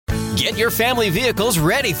Get your family vehicles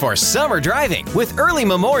ready for summer driving with early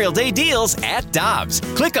Memorial Day deals at Dobbs.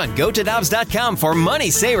 Click on GoToDobbs.com for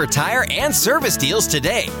money saver tire and service deals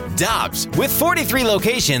today. Dobbs, with 43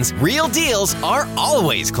 locations, real deals are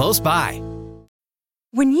always close by.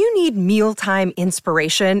 When you need mealtime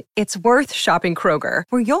inspiration, it's worth shopping Kroger,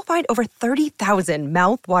 where you'll find over 30,000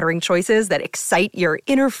 mouth-watering choices that excite your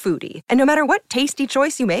inner foodie. And no matter what tasty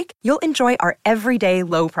choice you make, you'll enjoy our everyday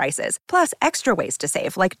low prices, plus extra ways to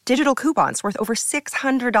save, like digital coupons worth over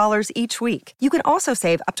 $600 each week. You can also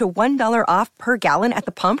save up to $1 off per gallon at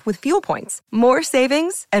the pump with fuel points. More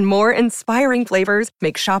savings and more inspiring flavors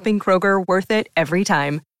make shopping Kroger worth it every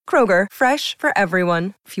time. Kroger, fresh for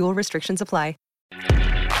everyone. Fuel restrictions apply.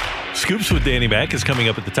 Scoops with Danny Mac is coming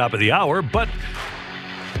up at the top of the hour, but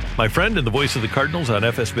my friend and the voice of the Cardinals on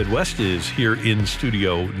FS Midwest is here in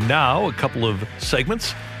studio now. A couple of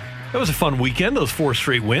segments. That was a fun weekend, those 4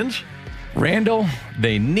 straight wins. Randall,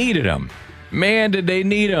 they needed them. Man, did they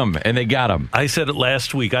need them, and they got them. I said it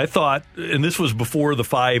last week. I thought, and this was before the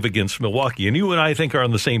 5 against Milwaukee, and you and I think are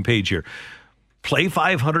on the same page here. Play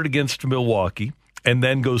 500 against Milwaukee, and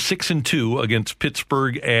then go 6-2 against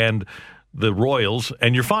Pittsburgh and the Royals,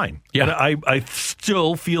 and you're fine. Yeah. And I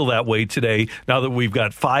still feel that way today, now that we've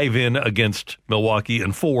got 5 in against Milwaukee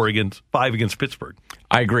and 5 against Pittsburgh.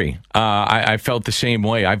 I agree. I felt the same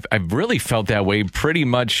way. I've really felt that way pretty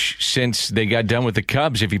much since they got done with the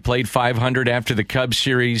Cubs. If you played 500 after the Cubs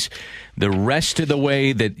series, the rest of the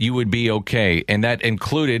way that you would be okay, and that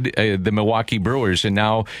included the Milwaukee Brewers. And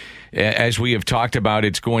now, as we have talked about,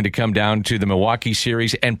 it's going to come down to the Milwaukee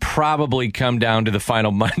series and probably come down to the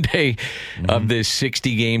final Monday of this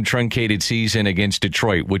 60-game truncated season against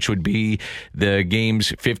Detroit, which would be the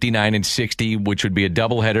games 59 and 60, which would be a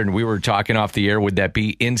doubleheader. And we were talking off the air, would that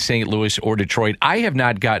be in St. Louis or Detroit? I have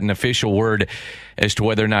not gotten official word as to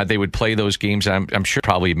whether or not they would play those games. I'm sure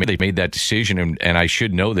probably they made that decision, and I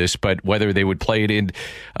should know this, but whether they would play it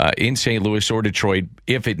in St. Louis or Detroit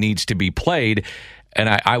if it needs to be played. And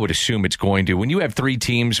I would assume it's going to. When you have 3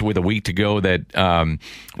 teams with a week to go, that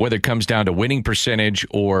whether it comes down to winning percentage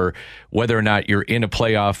or whether or not you're in a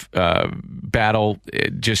playoff battle,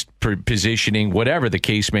 just positioning, whatever the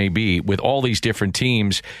case may be, with all these different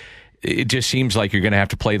teams, it just seems like you're going to have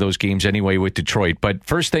to play those games anyway with Detroit. But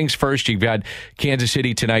first things first, you've got Kansas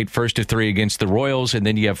City tonight, 1-3 against the Royals, and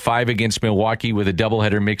then you have 5 against Milwaukee with a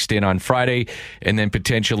doubleheader mixed in on Friday, and then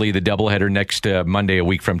potentially the doubleheader next Monday, a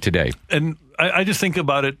week from today. And I just think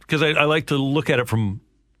about it because I like to look at it from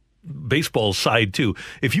baseball's side too.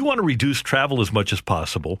 If you want to reduce travel as much as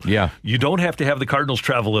possible, you don't have to have the Cardinals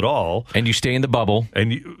travel at all, and you stay in the bubble, and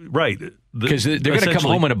because they're going to come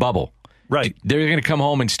home in a bubble. Right. They're going to come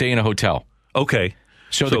home and stay in a hotel. Okay.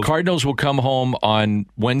 So the Cardinals will come home on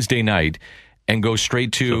Wednesday night and go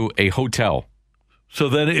straight to a hotel. So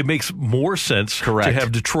then it makes more sense to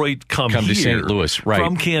have Detroit come to St. Louis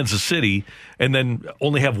from Kansas City, and then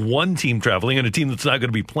only have one team traveling and a team that's not going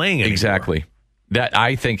to be playing anymore. Exactly. That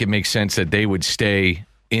I think it makes sense that they would stay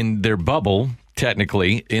in their bubble,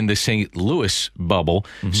 technically, in the St. Louis bubble.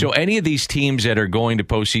 Mm-hmm. So any of these teams that are going to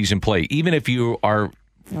postseason play, even if you are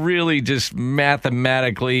really just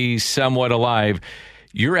mathematically somewhat alive,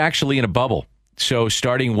 you're actually in a bubble. So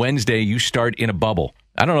starting Wednesday, you start in a bubble.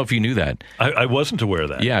 I don't know if you knew that. I wasn't aware of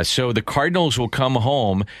that. Yeah, so the Cardinals will come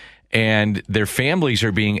home, and their families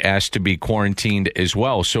are being asked to be quarantined as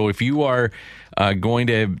well. So if you are going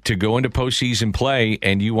to go into postseason play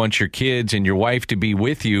and you want your kids and your wife to be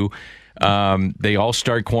with you, they all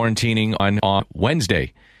start quarantining on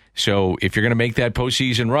Wednesday. So if you're going to make that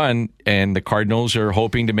postseason run, and the Cardinals are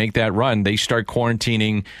hoping to make that run, they start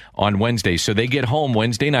quarantining on Wednesday. So they get home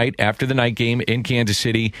Wednesday night after the night game in Kansas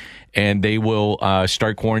City, and they will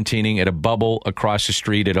start quarantining at a bubble across the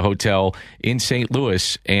street at a hotel in St.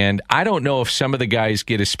 Louis. And I don't know if some of the guys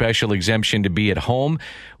get a special exemption to be at home,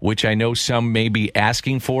 which I know some may be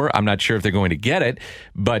asking for. I'm not sure if they're going to get it,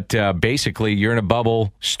 but basically you're in a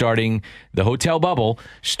bubble starting, the hotel bubble,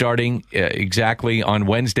 starting exactly on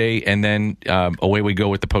Wednesday, and then away we go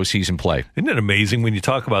with the postseason play. Isn't it amazing when you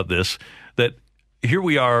talk about this, that here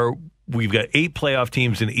we are, we've got 8 playoff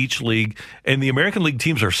teams in each league, and the American League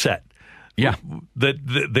teams are set. Yeah. That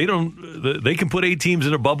they can put 8 teams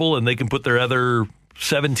in a bubble, and they can put their other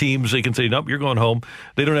 7 teams, they can say, nope, you're going home.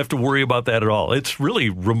 They don't have to worry about that at all. It's really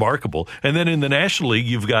remarkable. And then in the National League,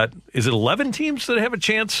 you've got, is it 11 teams that have a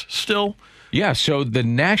chance still? Yeah, so the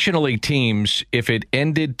National League teams, if it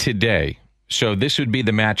ended today, so this would be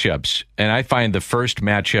the matchups, and I find the first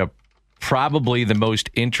matchup probably the most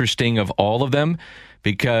interesting of all of them,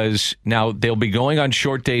 because now they'll be going on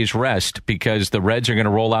short days rest because the Reds are going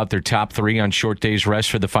to roll out their top 3 on short days rest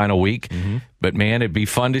for the final week. Mm-hmm. But, man, it'd be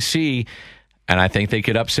fun to see, and I think they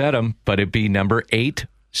could upset them, but it'd be number 8,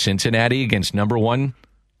 Cincinnati against number 1,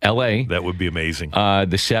 L.A. That would be amazing.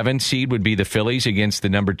 The 7 seed would be the Phillies against the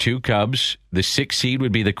number 2 Cubs. The 6 seed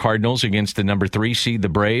would be the Cardinals against the number 3 seed, the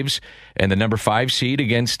Braves. And the number 5 seed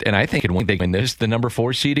against, and I think they win this, the number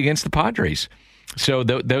 4 seed against the Padres. So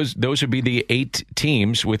those would be the 8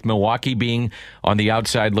 teams, with Milwaukee being on the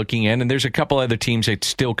outside looking in. And there's a couple other teams that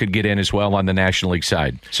still could get in as well on the National League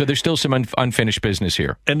side. So there's still some unfinished business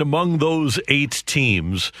here. And among those 8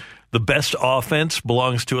 teams, the best offense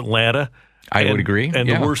belongs to Atlanta. I would agree. And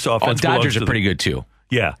the worst offense Dodgers are pretty good, too.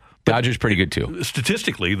 Yeah. Dodgers pretty good, too.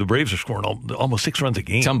 Statistically, the Braves are scoring almost 6 runs a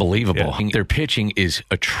game. It's unbelievable. Yeah. Their pitching is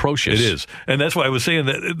atrocious. It is. And that's why I was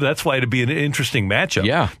saying that's why it'd be an interesting matchup.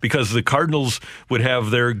 Yeah. Because the Cardinals would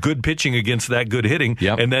have their good pitching against that good hitting,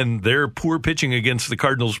 and then their poor pitching against the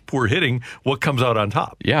Cardinals' poor hitting. What comes out on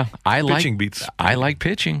top? Yeah. Pitching beats. I like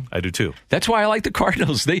pitching. I do, too. That's why I like the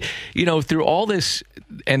Cardinals. They, through all this,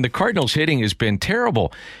 and the Cardinals' hitting has been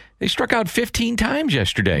terrible. They struck out 15 times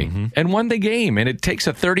yesterday and won the game. And it takes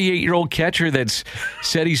a 38-year-old catcher that's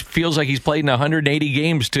said he feels like he's played in 180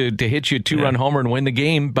 games to hit you a 2-run homer and win the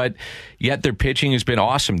game. But yet their pitching has been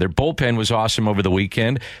awesome. Their bullpen was awesome over the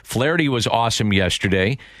weekend. Flaherty was awesome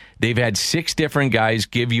yesterday. They've had 6 different guys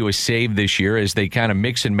give you a save this year as they kind of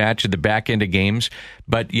mix and match at the back end of games.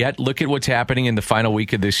 But yet, look at what's happening in the final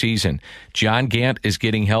week of this season. John Gant is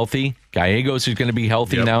getting healthy. Gallegos is going to be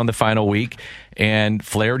healthy now in the final week. And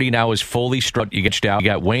Flaherty now is fully struck. You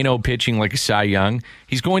got Waino pitching like a Cy Young.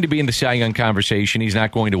 He's going to be in the Cy Young conversation. He's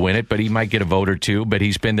not going to win it, but he might get a vote or two. But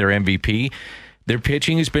he's been their MVP. Their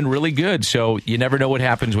pitching has been really good, so you never know what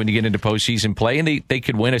happens when you get into postseason play, and they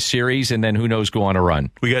could win a series, and then who knows, go on a run.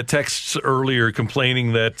 We got texts earlier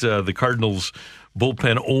complaining that the Cardinals'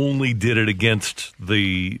 bullpen only did it against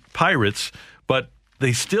the Pirates, but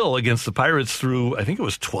they still, against the Pirates, threw, I think it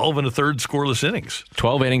was 12 1/3 scoreless innings.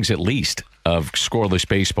 12 innings at least of scoreless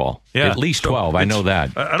baseball. Yeah. At least 12, I know that.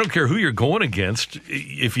 I don't care who you're going against.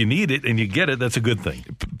 If you need it and you get it, that's a good thing.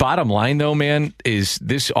 Bottom line, though, man, is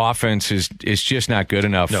this offense is just not good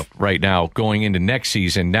enough right now going into next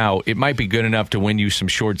season. Now, it might be good enough to win you some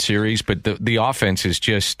short series, but the offense is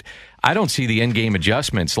just, I don't see the in-game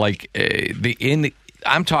adjustments. Like,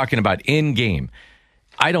 I'm talking about in-game.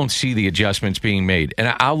 I don't see the adjustments being made.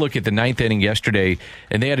 And I'll look at the 9th inning yesterday,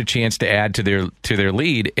 and they had a chance to add to their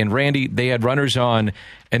lead. And, Randy, they had runners on,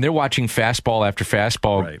 and they're watching fastball after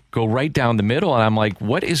fastball go right down the middle. And I'm like,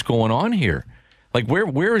 what is going on here? Like,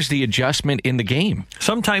 where is the adjustment in the game?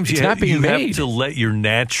 Sometimes you have to let your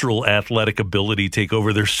natural athletic ability take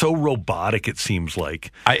over. They're so robotic, it seems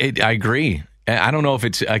like. I agree. I don't know if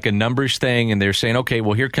it's like a numbers thing and they're saying, okay,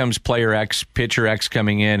 well, here comes player X, pitcher X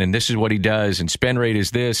coming in, and this is what he does, and spin rate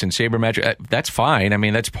is this, and sabermetric. That's fine. I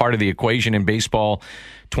mean, that's part of the equation in baseball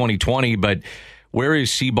 2020, but where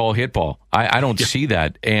is see-ball, hit ball? I don't see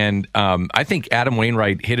that. And I think Adam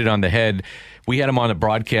Wainwright hit it on the head. We had him on the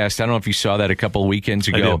broadcast. I don't know if you saw that a couple of weekends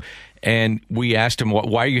ago. And we asked him,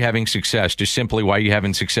 why are you having success? Just simply, why are you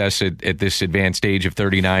having success at this advanced age of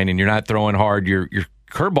 39, and you're not throwing hard? You're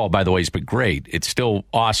curveball, by the way, has been great. It's still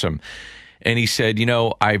awesome. And he said,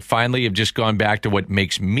 I finally have just gone back to what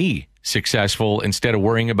makes me successful instead of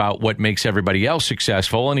worrying about what makes everybody else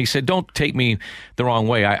successful. And he said, don't take me the wrong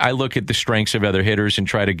way. I look at the strengths of other hitters and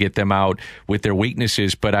try to get them out with their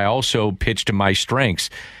weaknesses, but I also pitch to my strengths.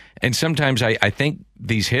 And sometimes I think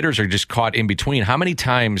these hitters are just caught in between. How many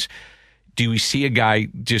times do we see a guy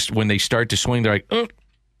just when they start to swing, they're like,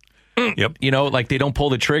 Yep. Like they don't pull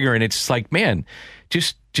the trigger, and it's like, man,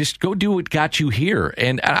 just go do what got you here.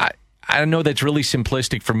 And I know that's really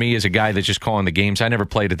simplistic for me as a guy that's just calling the games. I never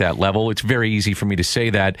played at that level. It's very easy for me to say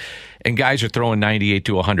that. And guys are throwing 98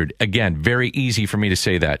 to 100. Again, very easy for me to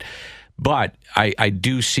say that. But I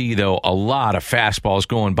do see, though, a lot of fastballs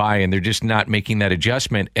going by, and they're just not making that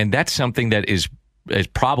adjustment. And that's something that is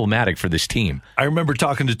problematic for this team. I remember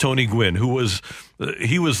talking to Tony Gwynn, who was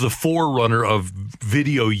the forerunner of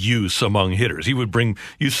video use among hitters. He would bring,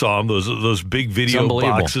 you saw him, those big video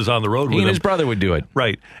boxes on the road with him. He and his brother would do it.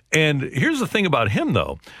 Right. And here's the thing about him,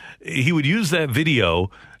 though. He would use that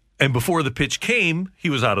video, and before the pitch came,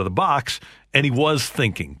 he was out of the box, and he was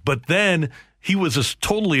thinking. But then he was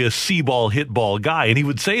totally a see-ball, hit-ball guy, and he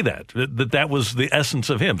would say that was the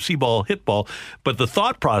essence of him, see-ball, hit-ball. But the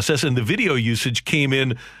thought process and the video usage came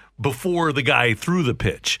in before the guy threw the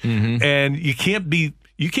pitch. Mm-hmm. And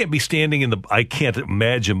you You can't be standing I can't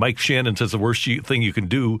imagine. Mike Shannon says the worst thing you can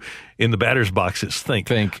do in the batter's box is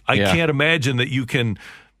think. I can't imagine that you can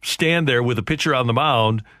stand there with a pitcher on the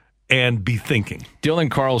mound and be thinking.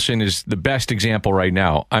 Dylan Carlson is the best example right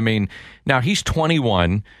now. I mean, now he's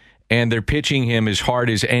 21, and they're pitching him as hard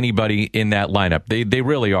as anybody in that lineup. They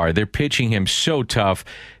really are. They're pitching him so tough,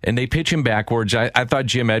 and they pitch him backwards. I thought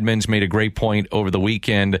Jim Edmonds made a great point over the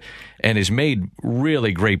weekend and has made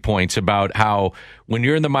really great points about how when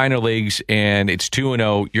you're in the minor leagues and it's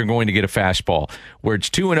 2-0, you're going to get a fastball. Where it's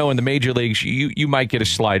 2-0 in the major leagues, you might get a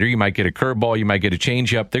slider, you might get a curveball, you might get a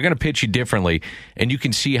changeup. They're going to pitch you differently, and you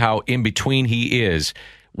can see how in between he is,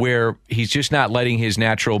 where he's just not letting his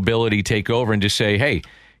natural ability take over and just say, hey,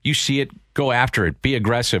 you see it, go after it, be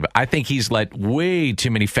aggressive. I think he's let way too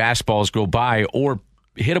many fastballs go by or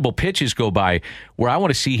hittable pitches go by where I want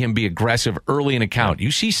to see him be aggressive early in a count. You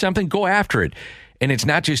see something, go after it. And it's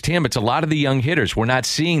not just him, it's a lot of the young hitters. We're not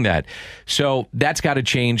seeing that. So that's got to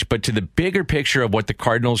change. But to the bigger picture of what the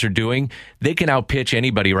Cardinals are doing, they can outpitch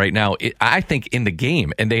anybody right now, I think, in the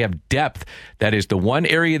game. And they have depth. That is the one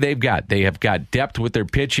area they've got. They have got depth with their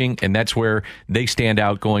pitching, and that's where they stand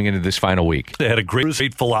out going into this final week. They had a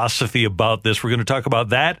great philosophy about this. We're going to talk about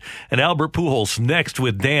that and Albert Pujols next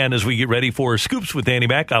with Dan as we get ready for Scoops with Danny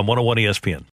Mac on 101 ESPN.